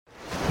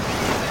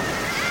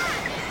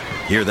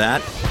Hear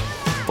that?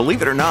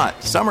 Believe it or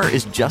not, summer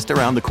is just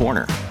around the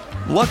corner.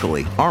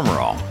 Luckily, Armor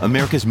All,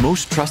 America's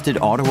most trusted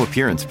auto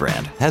appearance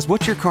brand, has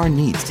what your car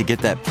needs to get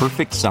that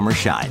perfect summer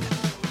shine.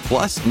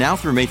 Plus, now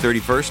through May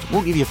 31st,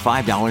 we'll give you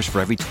 $5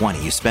 for every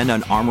 $20 you spend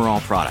on Armor All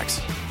products.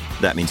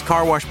 That means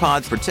car wash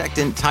pods,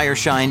 protectant, tire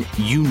shine,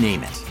 you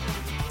name it.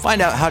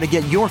 Find out how to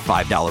get your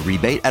 $5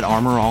 rebate at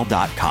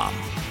armorall.com.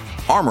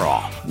 Armor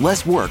All,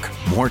 less work,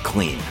 more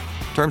clean.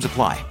 Terms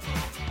apply.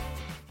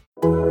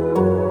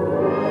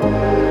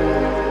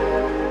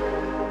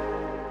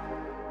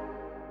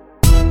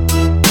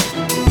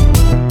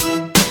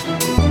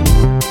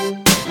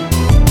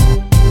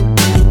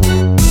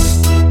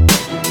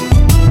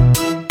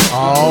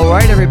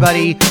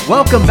 Everybody,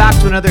 welcome back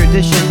to another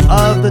edition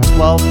of the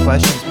 12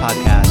 Questions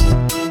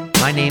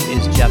Podcast. My name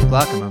is Jeff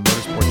Gluck. I'm a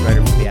motorsports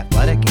writer for The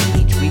Athletic,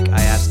 and each week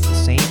I ask the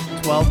same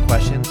 12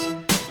 questions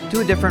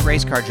to a different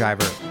race car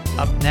driver.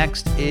 Up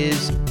next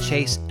is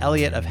Chase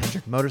Elliott of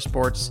Hendrick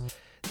Motorsports,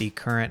 the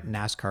current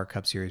NASCAR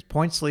Cup Series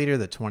points leader,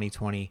 the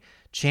 2020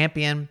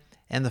 champion,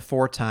 and the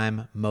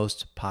 4-time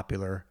most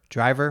popular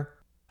driver.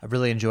 I've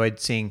really enjoyed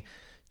seeing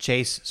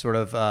Chase sort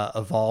of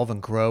evolve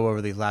and grow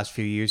over these last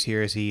few years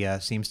here as he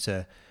seems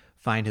to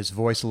find his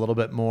voice a little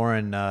bit more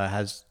and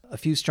has a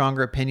few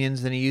stronger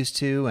opinions than he used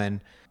to and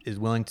is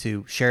willing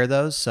to share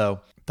those. So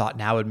thought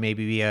now would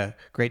maybe be a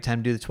great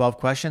time to do the 12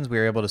 questions. We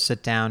were able to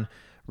sit down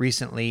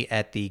recently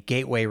at the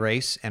Gateway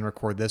race and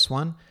record this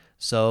one.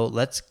 So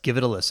let's give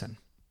it a listen.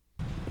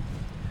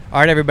 All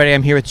right, everybody,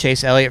 I'm here with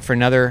Chase Elliott for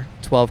another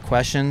 12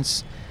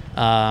 questions.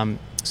 So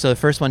the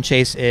first one,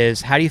 Chase,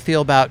 is how do you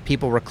feel about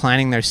people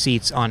reclining their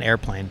seats on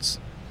airplanes?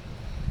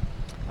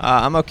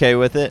 I'm okay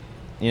with it.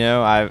 You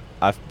know, I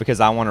because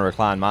I want to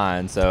recline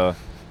mine, so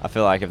I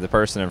feel like if the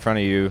person in front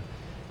of you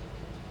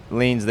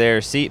leans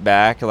their seat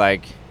back,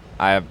 like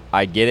I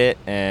get it,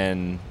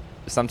 and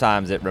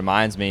sometimes it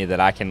reminds me that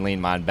I can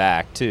lean mine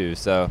back too.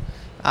 So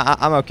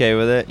I'm okay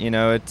with it. You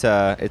know, it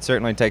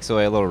certainly takes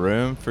away a little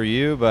room for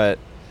you, but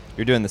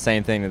you're doing the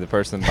same thing to the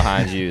person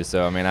behind you.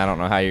 So I mean, I don't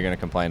know how you're going to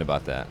complain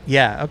about that.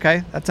 Yeah,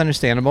 okay, that's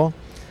understandable.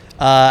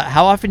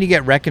 How often do you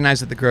get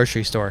recognized at the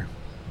grocery store?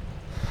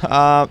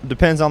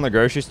 Depends on the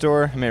grocery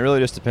store. I mean, it really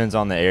just depends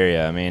on the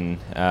area. I mean,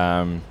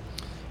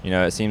 you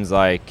know, it seems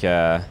like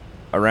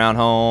around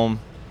home,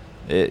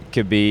 it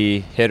could be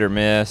hit or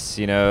miss.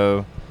 You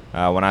know,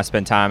 when I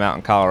spend time out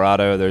in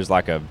Colorado, there's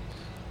like a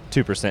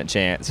 2%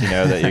 chance, you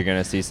know, that you're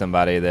going to see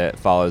somebody that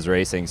follows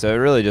racing. So it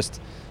really just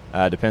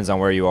depends on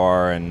where you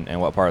are and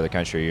what part of the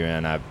country you're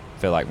in. I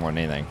feel like more than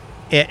anything.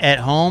 At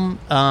home,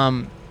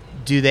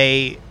 do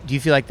you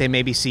feel like they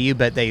maybe see you,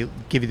 but they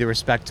give you the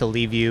respect to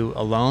leave you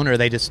alone, or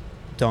they just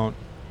don't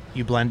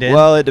you blend in?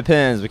 Well, it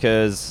depends,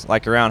 because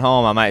like around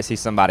home I might see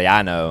somebody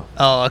I know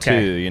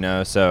too, you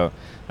know, so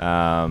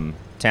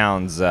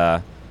towns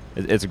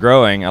it's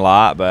growing a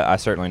lot, but I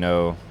certainly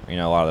know, you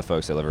know, a lot of the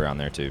folks that live around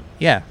there too.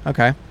 Yeah,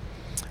 okay.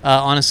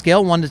 On a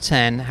scale 1 to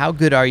 10, how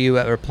good are you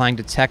at replying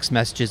to text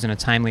messages in a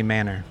timely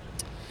manner?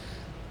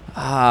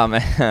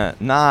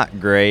 Not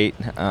great.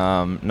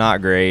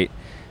 Not great.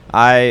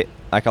 I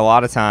like a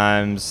lot of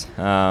times,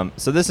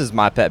 so this is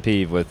my pet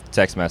peeve with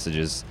text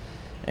messages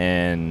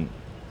and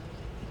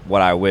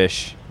what I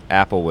wish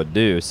Apple would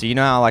do. So you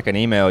know how like an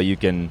email, you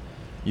can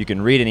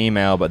read an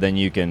email, but then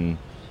you can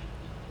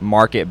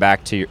mark it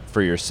back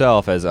for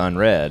yourself as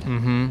unread.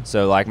 Mm-hmm.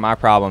 So like my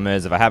problem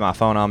is if I have my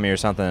phone on me or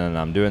something and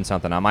I'm doing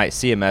something, I might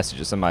see a message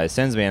that somebody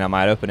sends me and I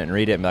might open it and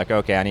read it and be like,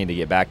 okay, I need to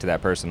get back to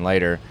that person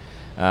later.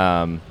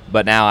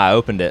 But now I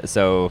opened it,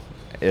 so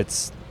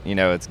it's, you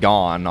know, it's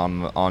gone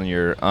on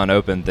your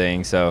unopened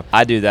thing. So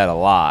I do that a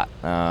lot,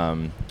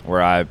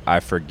 where I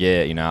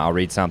forget, you know, I'll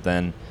read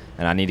something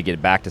and I need to get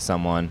it back to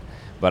someone,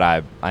 but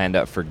I end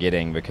up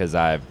forgetting because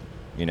I've,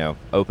 you know,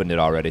 opened it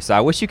already. So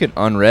I wish you could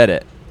unread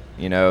it,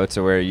 you know,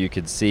 to where you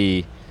could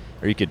see,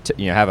 or you could,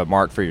 you know, have a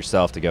mark for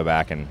yourself to go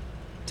back and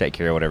take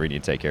care of whatever you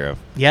need to take care of.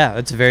 Yeah,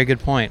 that's a very good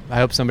point. I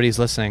hope somebody's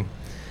listening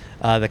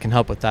that can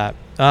help with that.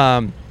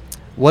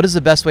 What is the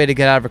best way to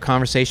get out of a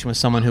conversation with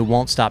someone who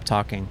won't stop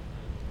talking?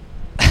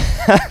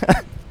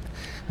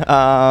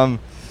 The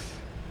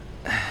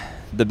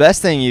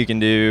best thing you can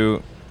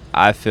do,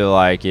 I feel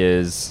like,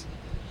 is,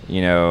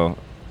 you know,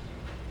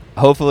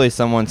 hopefully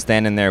someone's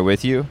standing there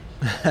with you.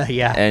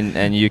 Yeah.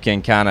 And you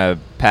can kind of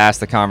pass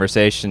the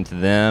conversation to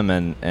them,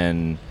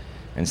 and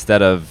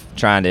instead of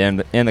trying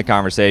to end the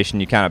conversation,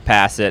 you kind of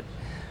pass it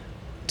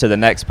to the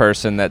next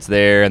person that's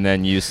there, and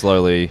then you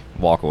slowly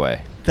walk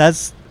away.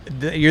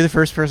 You're the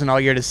first person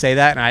all year to say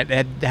that,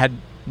 and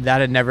that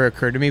had never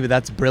occurred to me, but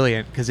that's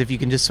brilliant, because if you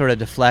can just sort of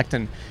deflect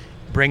and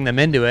bring them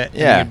into it,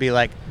 yeah, and you'd be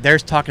like,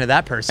 there's talking to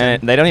that person.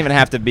 And they don't even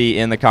have to be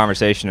in the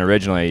conversation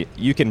originally.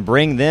 You can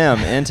bring them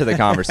into the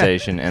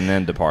conversation and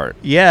then depart.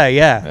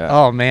 Yeah.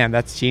 Oh, man,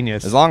 that's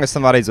genius. As long as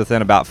somebody's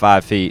within about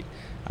 5 feet,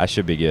 I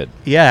should be good.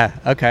 Yeah,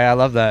 okay, I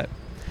love that.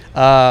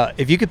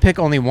 If you could pick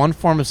only one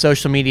form of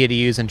social media to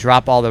use and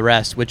drop all the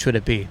rest, which would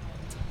it be?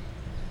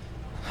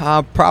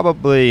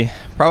 Probably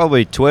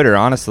Twitter.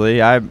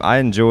 Honestly, I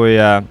enjoy.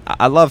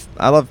 I love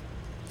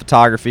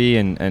photography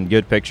and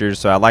good pictures,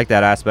 so I like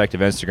that aspect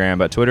of Instagram.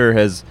 But Twitter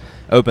has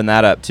opened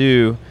that up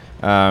too.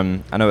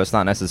 I know it's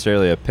not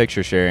necessarily a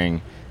picture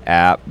sharing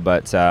app,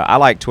 but I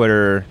like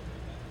Twitter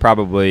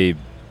probably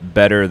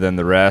better than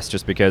the rest,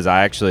 just because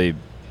I actually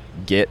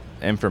get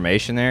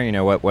information there. You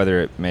know,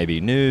 whether it may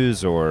be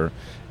news or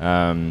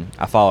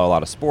I follow a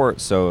lot of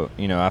sports, so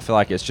I feel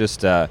like it's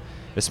just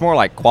it's more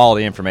like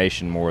quality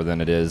information more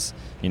than it is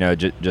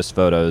just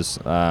photos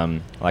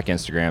like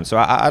Instagram. So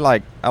I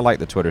like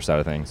the Twitter side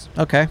of things.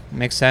 Okay,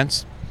 makes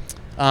sense.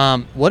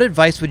 What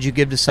advice would you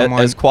give to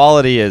someone as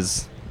quality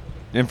as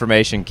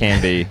information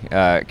can be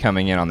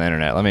coming in on the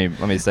internet? Let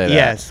me say that.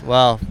 Yes,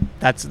 well,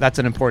 that's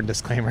an important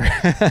disclaimer.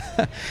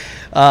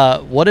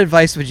 What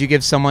advice would you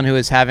give someone who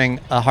is having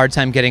a hard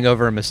time getting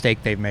over a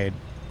mistake they've made?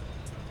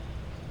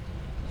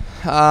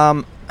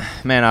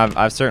 Man,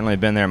 I've certainly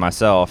been there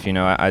myself.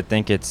 I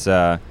think it's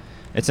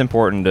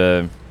important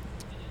to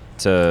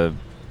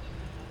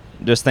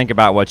just think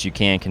about what you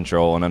can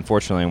control. And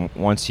unfortunately,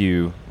 once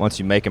you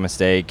make a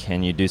mistake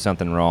and you do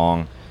something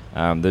wrong,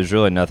 there's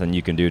really nothing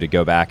you can do to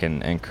go back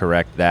and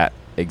correct that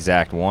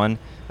exact one,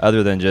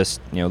 other than just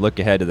look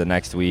ahead to the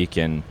next week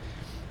and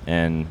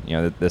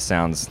this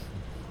sounds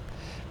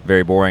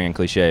very boring and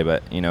cliche,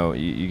 but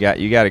you got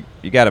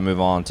to move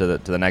on to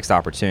the next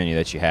opportunity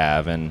that you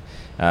have. And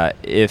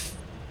if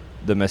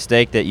the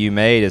mistake that you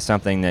made is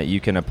something that you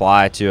can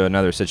apply to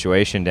another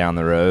situation down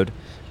the road,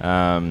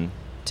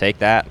 take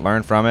that,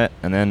 learn from it,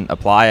 and then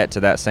apply it to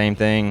that same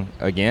thing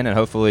again, and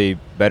hopefully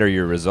better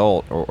your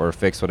result or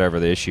fix whatever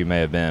the issue may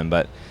have been.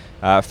 But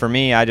for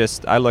me, I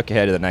look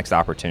ahead to the next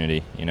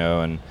opportunity,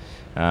 and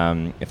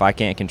if I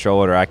can't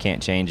control it or I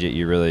can't change it,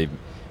 you really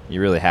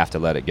have to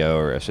let it go,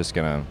 or it's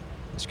gonna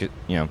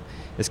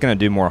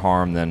do more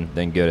harm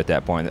than good at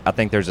that point. I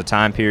think there's a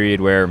time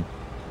period where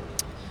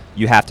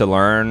you have to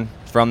learn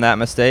from that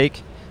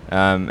mistake,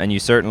 and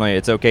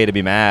it's okay to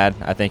be mad,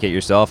 I think, at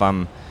yourself.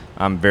 I'm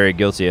very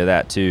guilty of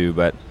that too,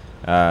 but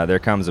there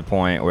comes a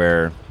point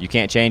where you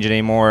can't change it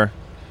anymore.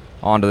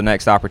 On to the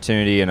next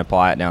opportunity and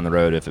apply it down the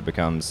road if it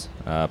becomes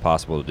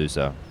possible to do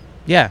so.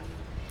 Yeah.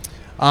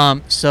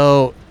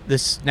 So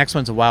this next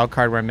one's a wild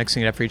card where I'm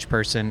mixing it up for each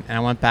person, and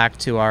I went back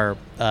to our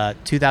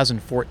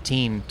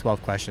 2014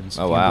 12 questions.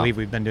 Oh, I wow. can't believe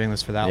we've been doing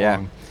this for that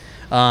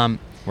long.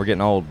 We're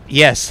getting old.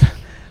 Yes,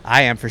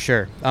 I am for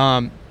sure.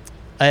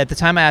 At the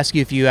time I asked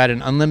you if you had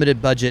an unlimited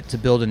budget to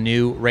build a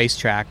new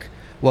racetrack,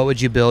 what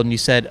would you build? And you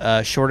said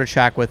a shorter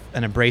track with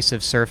an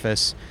abrasive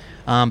surface.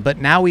 But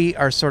now we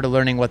are sort of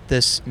learning what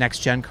this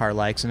next-gen car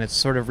likes, and it's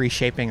sort of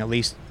reshaping, at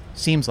least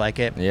seems like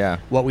it,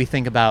 what we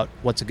think about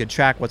what's a good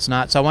track, what's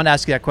not. So I wanted to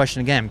ask you that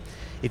question again.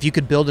 If you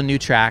could build a new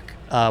track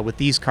with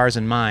these cars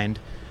in mind,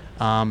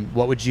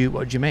 what would you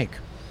make?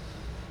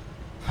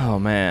 Oh,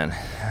 man.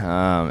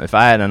 If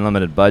I had an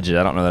unlimited budget,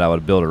 I don't know that I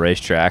would build a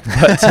racetrack.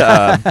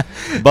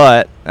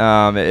 But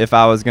if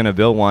I was going to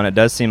build one, it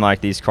does seem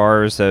like these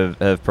cars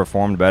have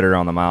performed better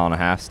on the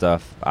mile-and-a-half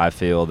stuff, I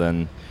feel,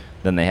 than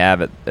they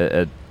have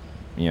at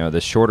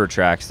the shorter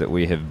tracks that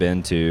we have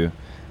been to.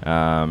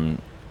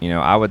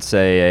 I would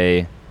say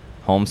a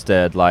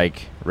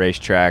Homestead-like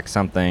racetrack,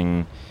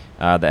 something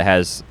that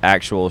has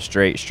actual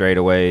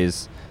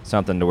straightaways,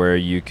 something to where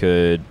you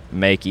could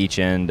make each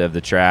end of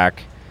the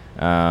track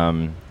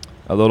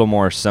a little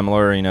more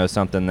similar,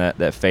 something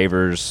that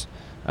favors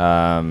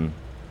the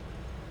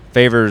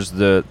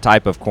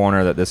type of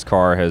corner that this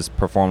car has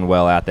performed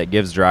well at, that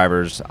gives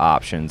drivers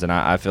options. And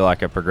I feel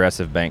like a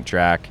progressive bank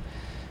track,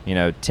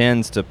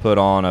 tends to put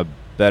on a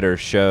better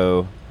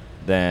show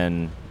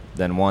than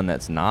one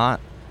that's not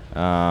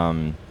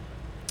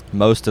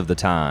most of the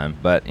time.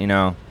 But,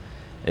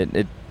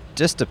 it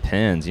just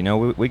depends.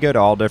 We go to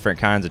all different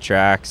kinds of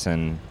tracks,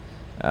 and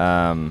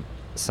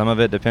some of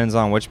it depends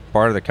on which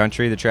part of the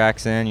country the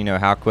track's in,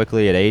 how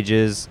quickly it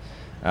ages.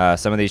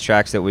 Some of these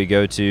tracks that we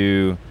go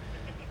to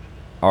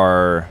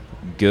are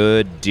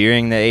good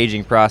during the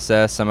aging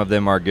process. Some of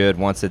them are good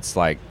once it's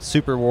like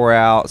super wore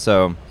out.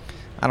 So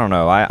I don't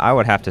know. I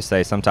would have to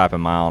say some type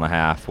of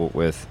mile-and-a-half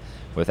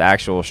with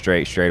actual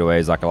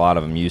straightaways like a lot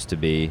of them used to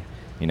be.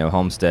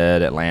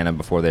 Homestead, Atlanta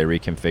before they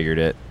reconfigured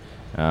it.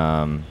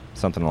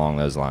 Something along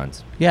those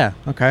lines. Yeah,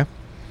 okay.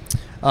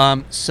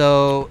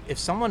 So if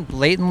someone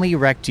blatantly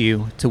wrecked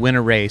you to win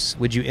a race,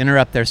 would you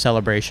interrupt their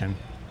celebration?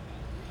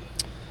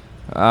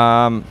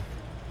 I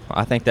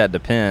think that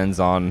depends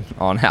on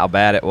how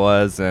bad it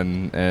was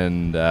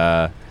and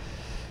the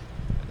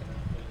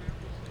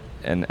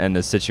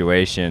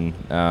situation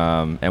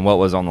and what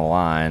was on the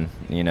line.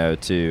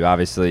 Too.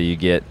 Obviously, you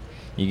get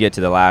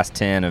to the last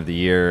 10 of the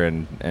year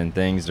and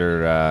things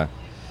are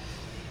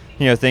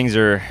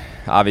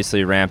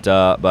obviously ramped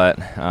up, but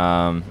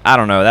I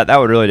don't know. That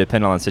would really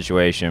depend on the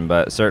situation,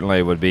 but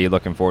certainly would be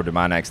looking forward to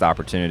my next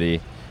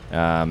opportunity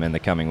in the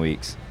coming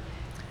weeks.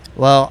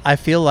 Well, I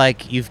feel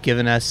like you've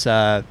given us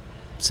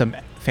some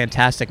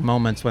fantastic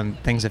moments when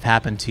things have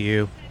happened to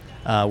you,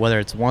 whether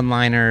it's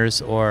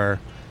one-liners or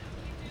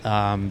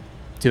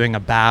doing a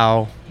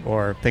bow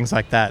or things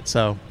like that.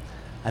 So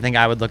I think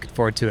I would look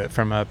forward to it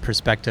from a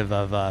perspective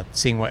of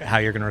seeing how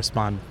you're going to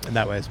respond in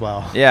that way as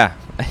well. Yeah.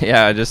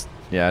 It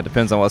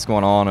depends on what's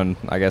going on and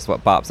I guess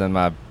what pops in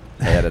my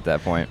head at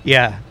that point.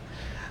 Yeah.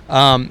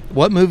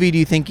 What movie do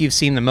you think you've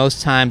seen the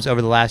most times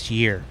over the last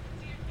year?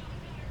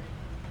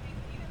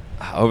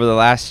 Over the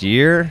last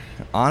year,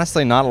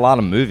 honestly, not a lot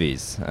of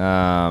movies.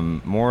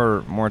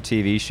 More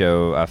TV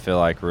show, I feel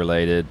like,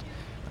 related.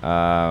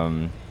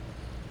 The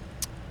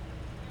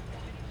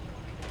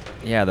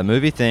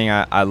movie thing.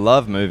 I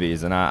love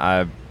movies, and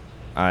I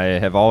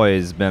have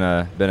always been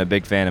a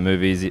big fan of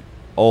movies,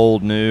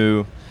 old,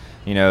 new,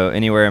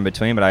 anywhere in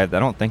between. But I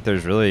don't think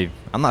there's really.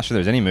 I'm not sure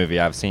there's any movie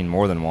I've seen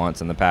more than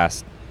once in the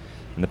past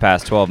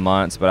 12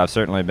 months. But I've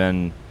certainly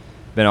been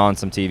on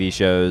some TV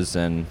shows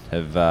and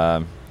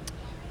have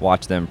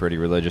watched them pretty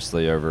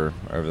religiously over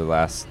the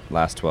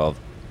last 12.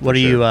 What are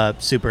you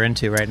super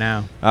into right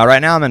now? Right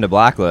now I'm into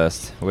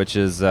Blacklist, which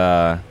is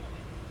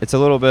it's a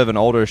little bit of an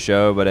older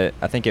show, but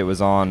I think it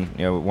was on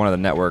one of the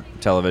network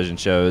television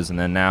shows, and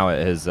then now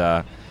it has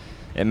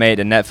it made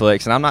to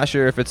Netflix, and I'm not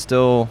sure if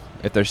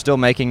they're still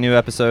making new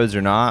episodes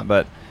or not,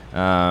 but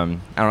I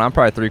don't know. I'm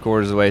probably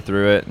 3/4 of the way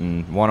through it,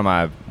 and one of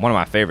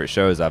my favorite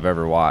shows I've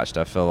ever watched.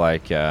 I feel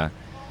like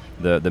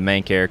the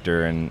main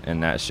character in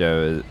that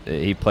show,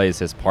 he plays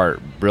his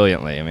part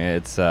brilliantly. I mean,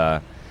 it's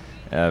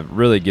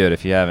really good.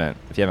 If you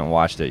haven't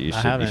watched it, you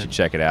should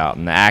check it out.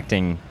 And the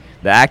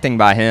acting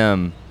by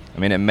him, I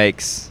mean, it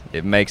makes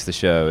the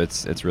show.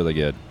 It's really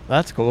good.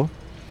 That's cool.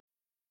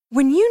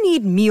 When you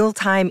need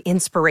mealtime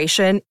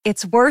inspiration,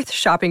 it's worth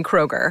shopping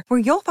Kroger, where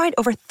you'll find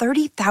over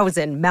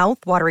 30,000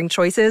 mouth-watering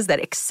choices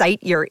that excite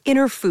your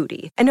inner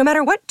foodie. And no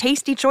matter what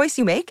tasty choice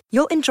you make,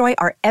 you'll enjoy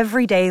our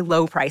everyday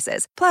low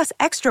prices, plus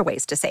extra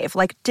ways to save,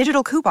 like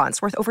digital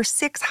coupons worth over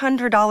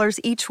 $600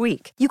 each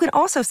week. You can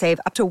also save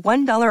up to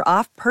 $1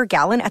 off per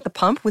gallon at the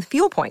pump with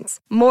fuel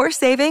points. More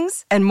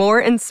savings and more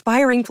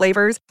inspiring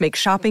flavors make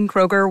shopping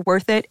Kroger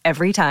worth it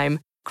every time.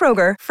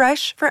 Kroger,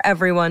 fresh for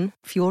everyone.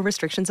 Fuel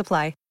restrictions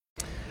apply.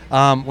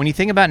 When you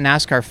think about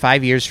NASCAR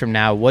 5 years from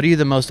now, what are you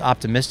the most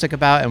optimistic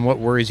about, and what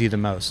worries you the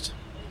most?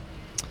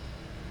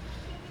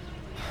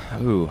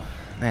 Ooh,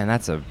 man,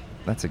 that's a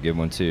good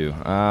one too.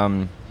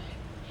 I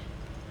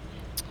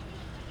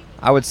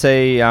would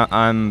say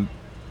I'm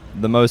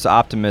the most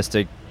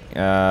optimistic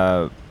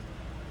from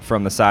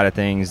the side of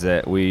things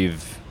that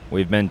we've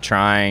been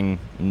trying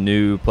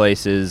new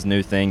places,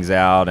 new things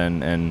out,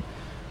 and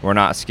we're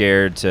not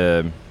scared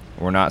to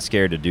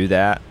do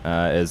that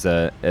as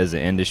an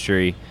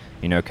industry.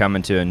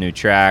 Coming to a new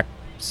track,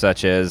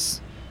 such as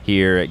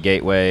here at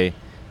Gateway.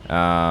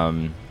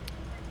 I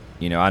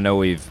know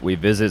we've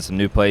visited some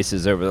new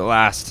places over the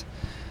last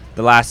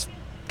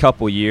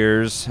couple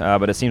years,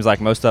 but it seems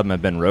like most of them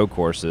have been road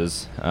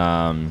courses.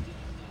 And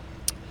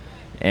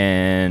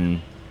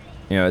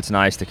it's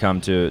nice to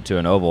come to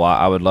an oval.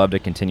 I would love to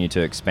continue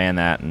to expand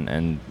that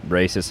and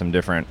race at some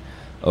different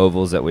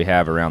ovals that we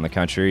have around the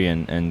country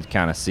and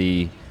kind of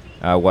see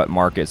what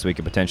markets we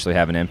could potentially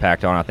have an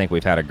impact on. I think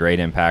we've had a great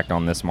impact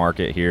on this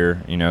market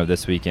here,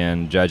 this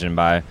weekend, judging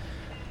by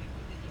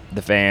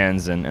the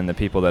fans and the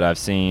people that I've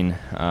seen.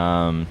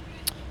 I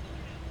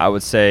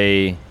would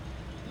say,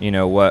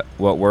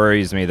 what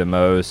worries me the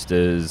most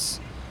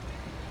is,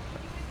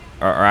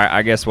 or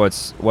I guess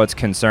what's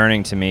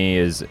concerning to me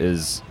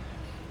is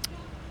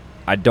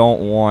I don't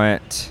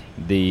want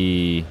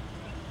the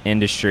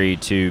industry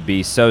to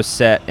be so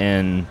set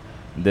in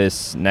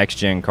this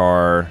next-gen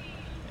car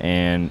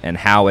and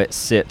how it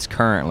sits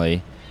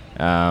currently.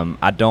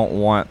 I don't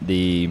want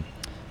the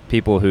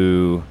people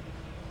who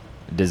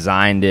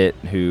designed it,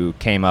 who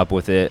came up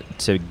with it,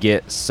 to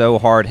get so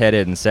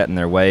hard-headed and set in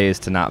their ways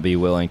to not be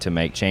willing to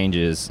make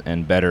changes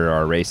and better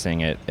our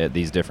racing at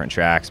these different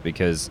tracks,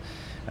 because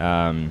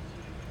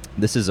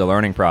this is a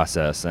learning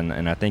process,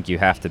 and I think you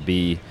have to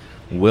be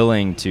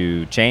willing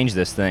to change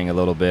this thing a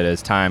little bit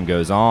as time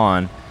goes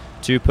on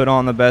to put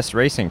on the best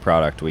racing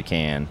product we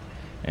can.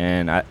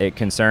 And it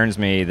concerns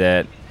me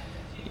that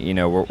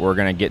we're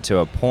going to get to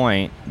a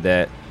point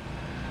that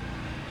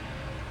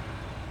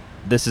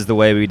this is the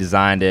way we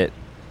designed it.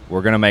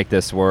 We're going to make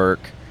this work,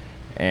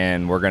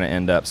 and we're going to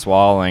end up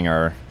swallowing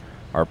our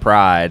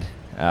pride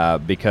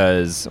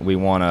because we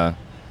want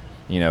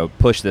to,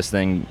 push this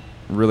thing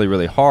really,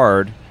 really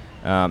hard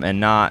and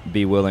not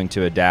be willing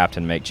to adapt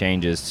and make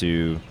changes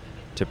to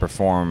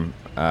perform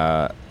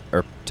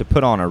or to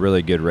put on a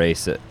really good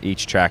race at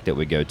each track that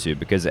we go to,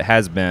 because it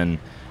has been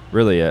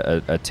really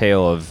a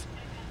tale of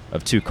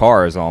two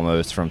cars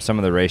almost from some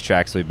of the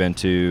racetracks we've been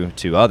to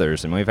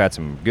others. And we've had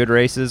some good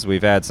races.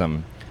 We've had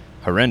some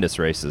horrendous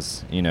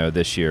races,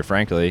 this year,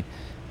 frankly.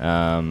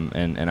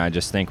 And I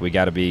just think we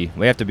have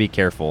to be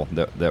careful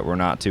that we're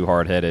not too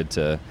hard-headed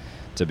to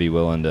be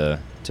willing to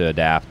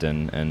adapt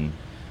and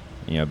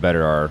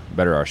better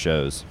our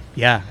shows.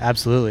 Yeah,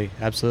 absolutely.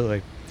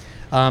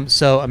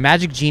 So a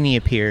magic genie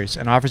appears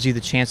and offers you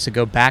the chance to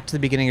go back to the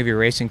beginning of your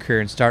racing career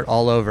and start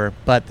all over.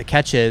 But the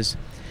catch is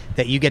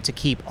that you get to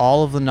keep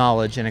all of the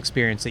knowledge and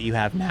experience that you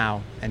have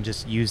now and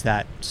just use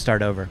that to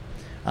start over.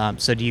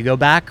 So do you go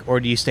back, or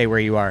do you stay where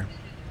you are?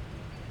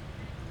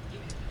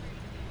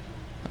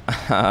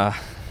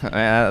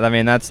 I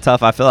mean, that's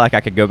tough. I feel like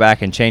I could go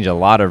back and change a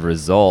lot of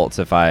results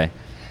if I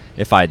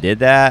did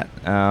that.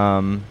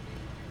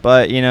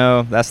 But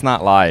that's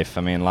not life.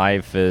 I mean,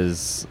 life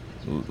is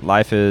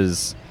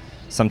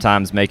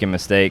sometimes making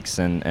mistakes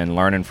and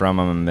learning from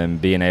them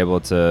and being able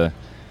to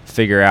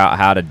figure out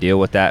how to deal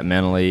with that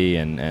mentally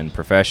and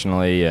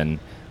professionally and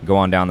go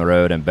on down the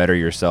road and better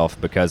yourself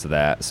because of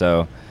that.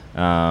 So,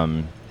 I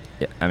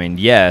mean,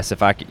 yes,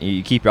 if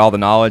you keep all the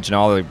knowledge and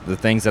all the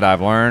things that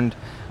I've learned,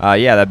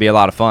 yeah, that'd be a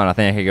lot of fun. I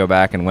think I could go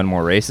back and win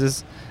more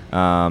races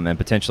and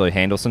potentially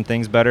handle some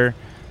things better.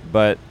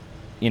 But,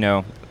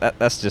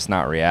 that's just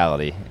not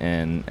reality.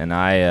 And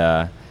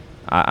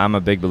I'm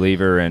a big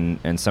believer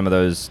in some of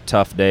those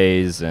tough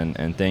days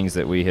and things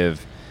that we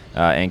have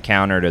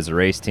encountered as a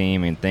race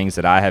team, and things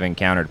that I have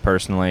encountered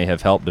personally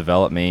have helped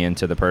develop me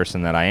into the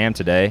person that I am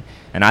today.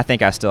 And I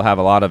think I still have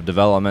a lot of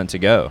development to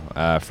go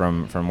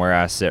from where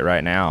I sit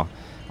right now,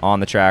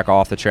 on the track,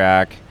 off the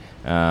track,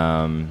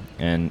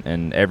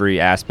 and every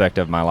aspect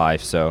of my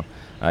life. So,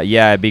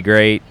 yeah, it'd be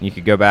great. You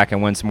could go back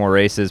and win some more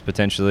races,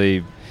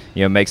 potentially,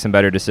 make some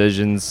better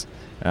decisions.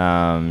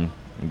 But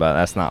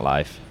that's not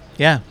life.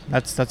 Yeah,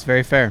 that's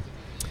very fair.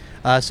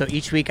 So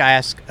each week I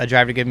ask a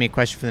driver to give me a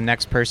question for the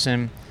next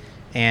person.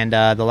 And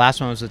the last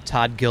one was with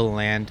Todd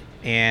Gilliland.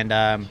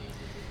 And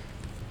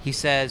he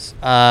says,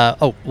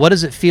 what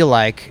does it feel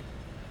like?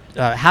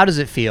 How does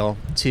it feel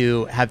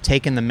to have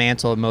taken the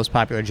mantle of most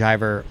popular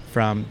driver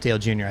from Dale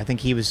Jr.? I think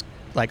he was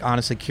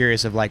honestly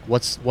curious of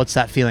what's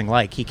that feeling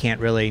like? He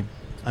can't really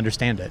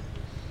understand it.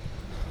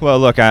 Well,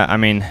 look, I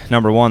mean,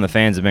 number one, the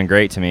fans have been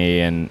great to me,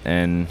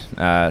 and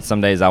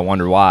some days I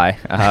wonder why.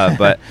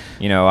 But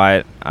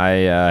I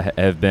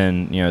have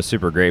been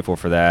super grateful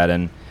for that,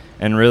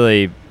 and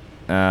really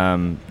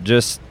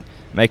just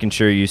making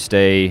sure you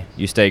stay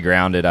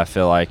grounded. I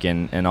feel like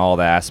in all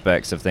the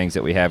aspects of things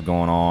that we have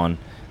going on,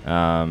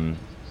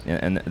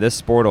 and this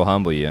sport will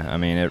humble you. I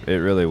mean, it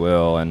really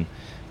will. And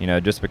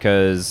just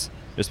because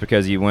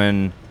you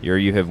win or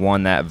you have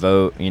won that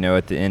vote,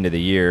 at the end of the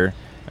year.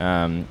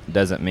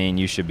 Doesn't mean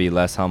you should be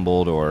less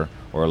humbled or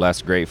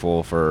less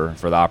grateful for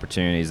the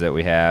opportunities that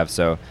we have.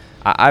 So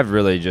I've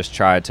really just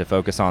tried to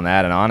focus on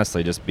that and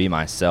honestly just be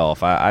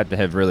myself. I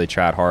have really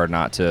tried hard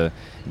not to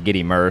get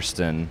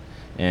immersed in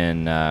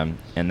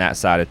that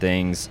side of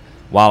things.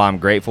 While I'm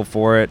grateful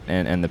for it,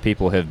 and the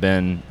people have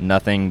been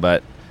nothing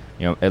but,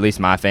 at least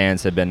my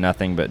fans have been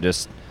nothing but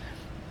just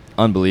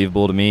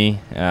unbelievable to me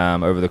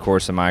over the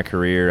course of my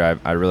career.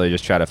 I really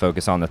just try to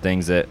focus on the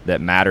things that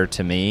matter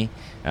to me.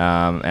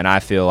 And I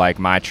feel like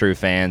my true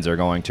fans are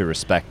going to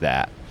respect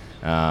that.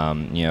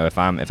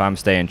 If I'm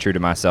staying true to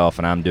myself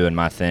and I'm doing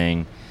my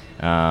thing,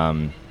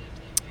 and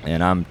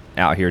I'm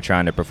out here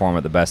trying to perform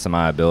at the best of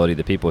my ability,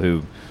 the people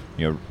who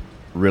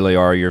really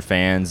are your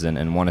fans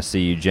and want to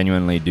see you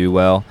genuinely do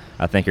well,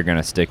 I think are going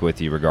to stick with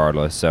you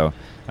regardless. So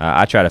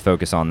I try to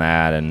focus on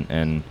that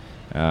and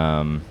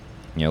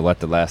let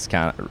the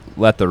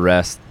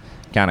rest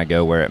kind of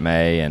go where it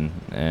may,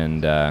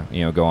 and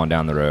go on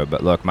down the road.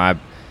 But look, my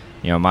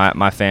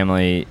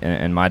family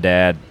and my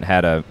dad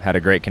had a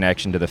great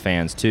connection to the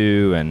fans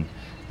too, and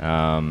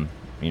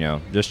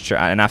just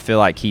try. And I feel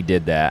like he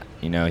did that.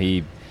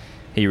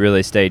 He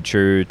really stayed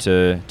true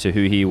to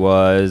who he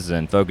was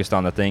and focused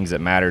on the things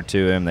that mattered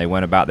to him. They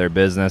went about their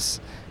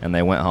business and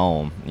they went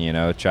home.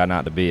 Tried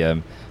not to be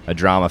a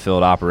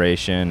drama-filled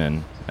operation,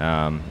 and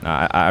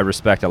I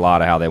respect a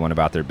lot of how they went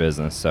about their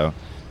business. So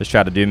just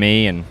try to do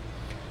me and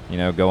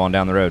go on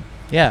down the road.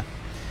 Yeah.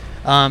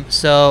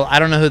 So I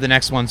don't know who the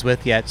next one's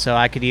with yet.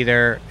 So you could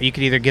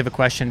either give a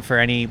question for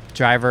any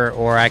driver,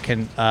 or I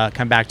can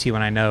come back to you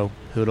when I know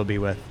who it'll be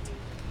with.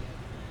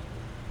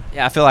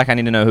 Yeah, I feel like I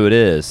need to know who it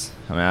is.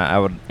 I mean, I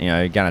would,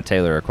 kind of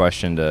tailor a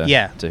question to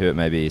who it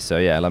may be. So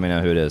yeah, let me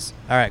know who it is.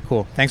 All right,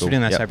 cool. Thanks for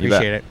doing this. Yep, I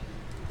appreciate it.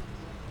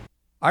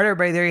 All right,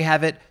 everybody, there you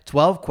have it.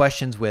 12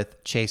 questions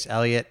with Chase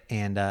Elliott.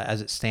 And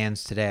as it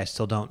stands today, I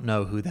still don't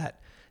know who that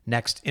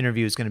next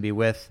interview is going to be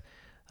with.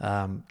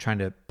 Trying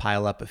to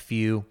pile up a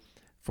few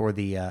for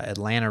the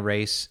Atlanta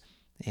race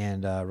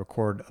and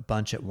record a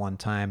bunch at one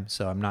time.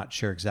 So I'm not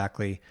sure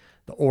exactly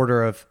the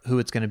order of who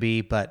it's going to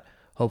be, but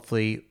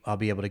hopefully I'll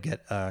be able to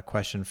get a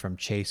question from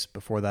Chase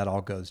before that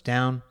all goes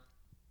down.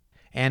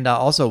 And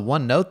also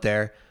one note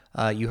there,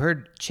 you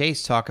heard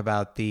Chase talk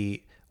about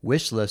the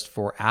wish list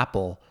for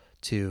Apple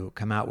to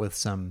come out with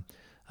some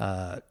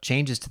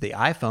changes to the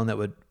iPhone that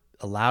would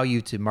allow you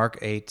to mark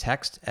a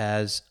text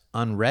as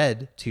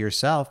unread to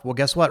yourself. Well,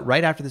 guess what?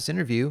 Right after this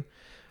interview,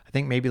 I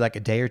think maybe like a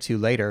day or two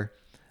later,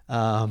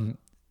 the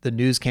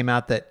news came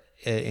out that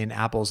in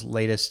Apple's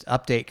latest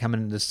update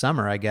coming this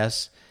summer, I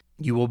guess,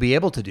 you will be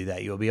able to do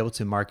that. You will be able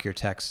to mark your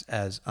text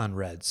as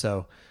unread.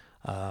 So,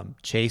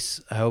 Chase,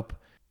 I hope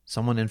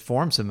someone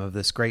informs him of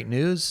this great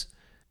news.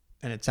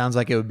 And it sounds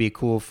like it would be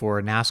cool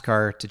for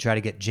NASCAR to try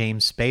to get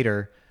James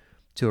Spader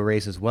to a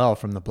race as well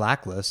from the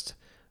Blacklist.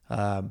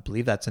 I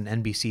believe that's an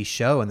NBC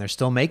show, and they're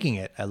still making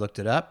it. I looked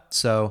it up.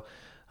 So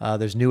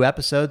there's new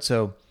episodes.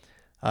 So,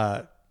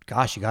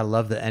 gosh, you got to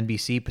love the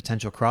NBC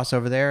potential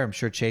crossover there. I'm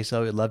sure Chase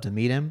Elliott would love to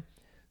meet him.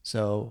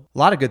 So a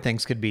lot of good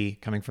things could be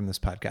coming from this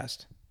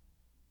podcast.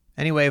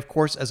 Anyway, of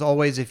course, as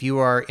always, if you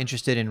are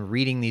interested in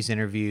reading these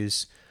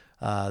interviews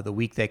the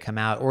week they come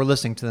out, or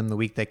listening to them the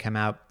week they come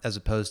out, as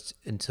opposed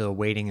until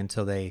waiting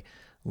until they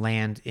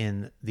land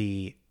in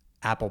the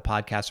Apple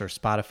Podcasts or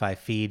Spotify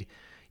feed,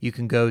 you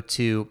can go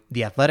to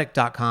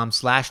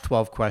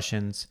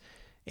theathletic.com/12questions,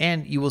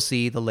 and you will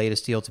see the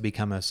latest deal to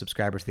become a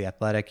subscriber to The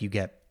Athletic. You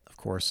get, of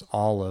course,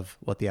 all of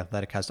what The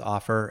Athletic has to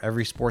offer,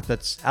 every sport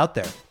that's out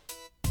there.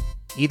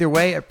 Either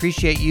way,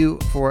 appreciate you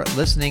for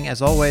listening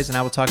as always, and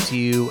I will talk to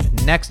you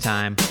next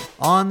time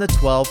on the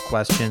 12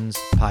 Questions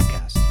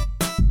Podcast.